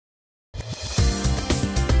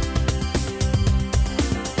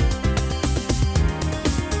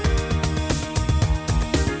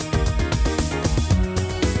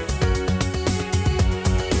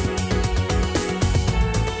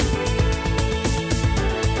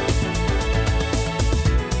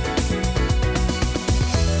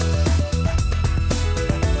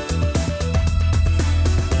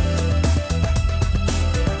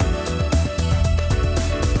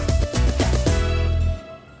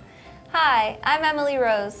Hi, I'm Emily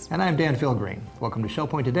Rose. And I'm Dan Philgreen. Welcome to Shell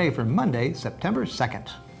Point Today for Monday, September 2nd.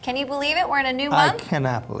 Can you believe it? We're in a new month? I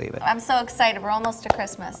cannot believe it. I'm so excited. We're almost to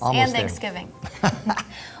Christmas Almost and there. Thanksgiving.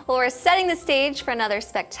 Well, we're setting the stage for another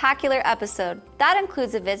spectacular episode. That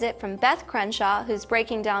includes a visit from Beth Crenshaw, who's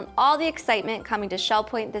breaking down all the excitement coming to Shell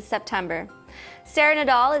Point this September. Sarah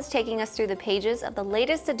Nadal is taking us through the pages of the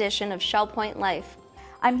latest edition of Shell Point Life.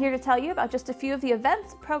 I'm here to tell you about just a few of the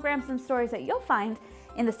events, programs, and stories that you'll find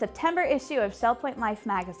in the September issue of Shell Point Life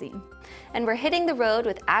magazine. And we're hitting the road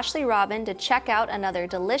with Ashley Robin to check out another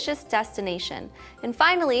delicious destination. And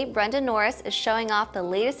finally, Brenda Norris is showing off the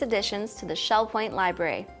latest additions to the Shell Point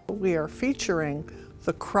Library. We are featuring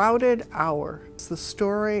The Crowded Hour. It's the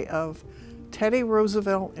story of Teddy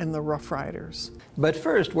Roosevelt and the Rough Riders. But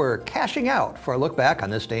first, we're cashing out for a look back on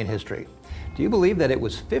this day in history. Do you believe that it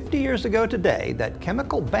was 50 years ago today that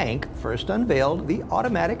Chemical Bank first unveiled the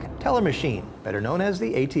automatic teller machine, better known as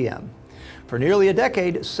the ATM? For nearly a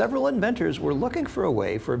decade, several inventors were looking for a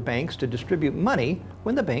way for banks to distribute money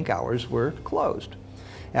when the bank hours were closed.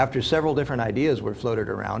 After several different ideas were floated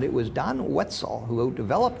around, it was Don Wetzel who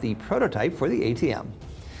developed the prototype for the ATM.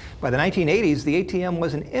 By the 1980s, the ATM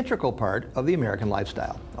was an integral part of the American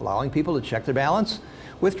lifestyle, allowing people to check their balance,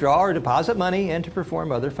 withdraw or deposit money, and to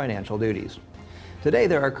perform other financial duties. Today,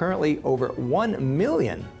 there are currently over 1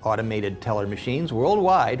 million automated teller machines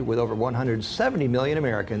worldwide, with over 170 million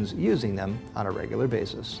Americans using them on a regular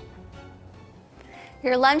basis.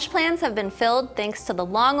 Your lunch plans have been filled thanks to the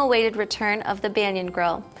long-awaited return of the Banyan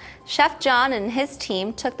Grill. Chef John and his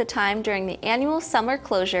team took the time during the annual summer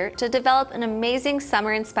closure to develop an amazing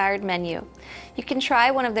summer-inspired menu. You can try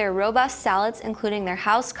one of their robust salads, including their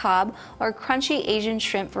house cob or crunchy Asian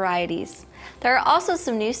shrimp varieties. There are also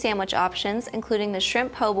some new sandwich options, including the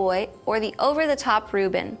shrimp po' boy or the over-the-top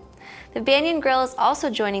Reuben. The Banyan Grill is also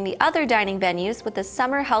joining the other dining venues with the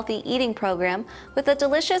Summer Healthy Eating program with a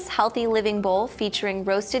delicious healthy living bowl featuring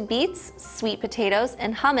roasted beets, sweet potatoes,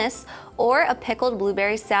 and hummus, or a pickled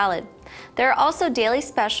blueberry salad. There are also daily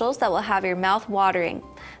specials that will have your mouth watering.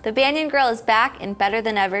 The Banyan Grill is back and better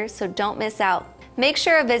than ever, so don't miss out. Make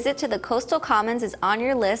sure a visit to the Coastal Commons is on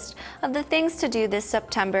your list of the things to do this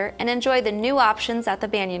September and enjoy the new options at the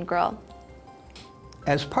Banyan Grill.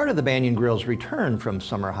 As part of the Banyan Grill's return from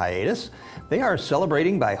summer hiatus, they are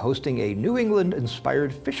celebrating by hosting a New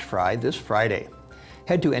England-inspired fish fry this Friday.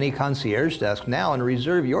 Head to any concierge desk now and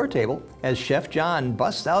reserve your table as Chef John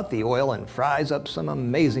busts out the oil and fries up some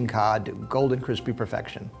amazing cod to golden crispy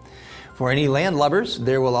perfection. For any landlubbers,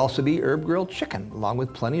 there will also be herb grilled chicken, along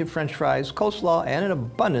with plenty of French fries, coleslaw, and an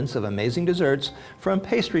abundance of amazing desserts from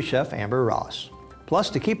pastry chef Amber Ross. Plus,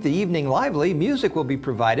 to keep the evening lively, music will be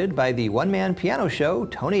provided by the one-man piano show,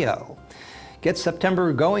 Tony O. Get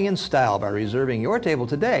September going in style by reserving your table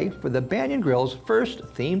today for the Banyan Grill's first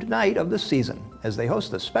themed night of the season, as they host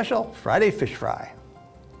the special Friday Fish Fry.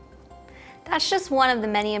 That's just one of the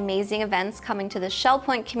many amazing events coming to the Shell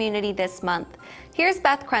Point community this month. Here's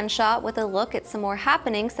Beth Crenshaw with a look at some more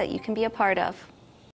happenings that you can be a part of.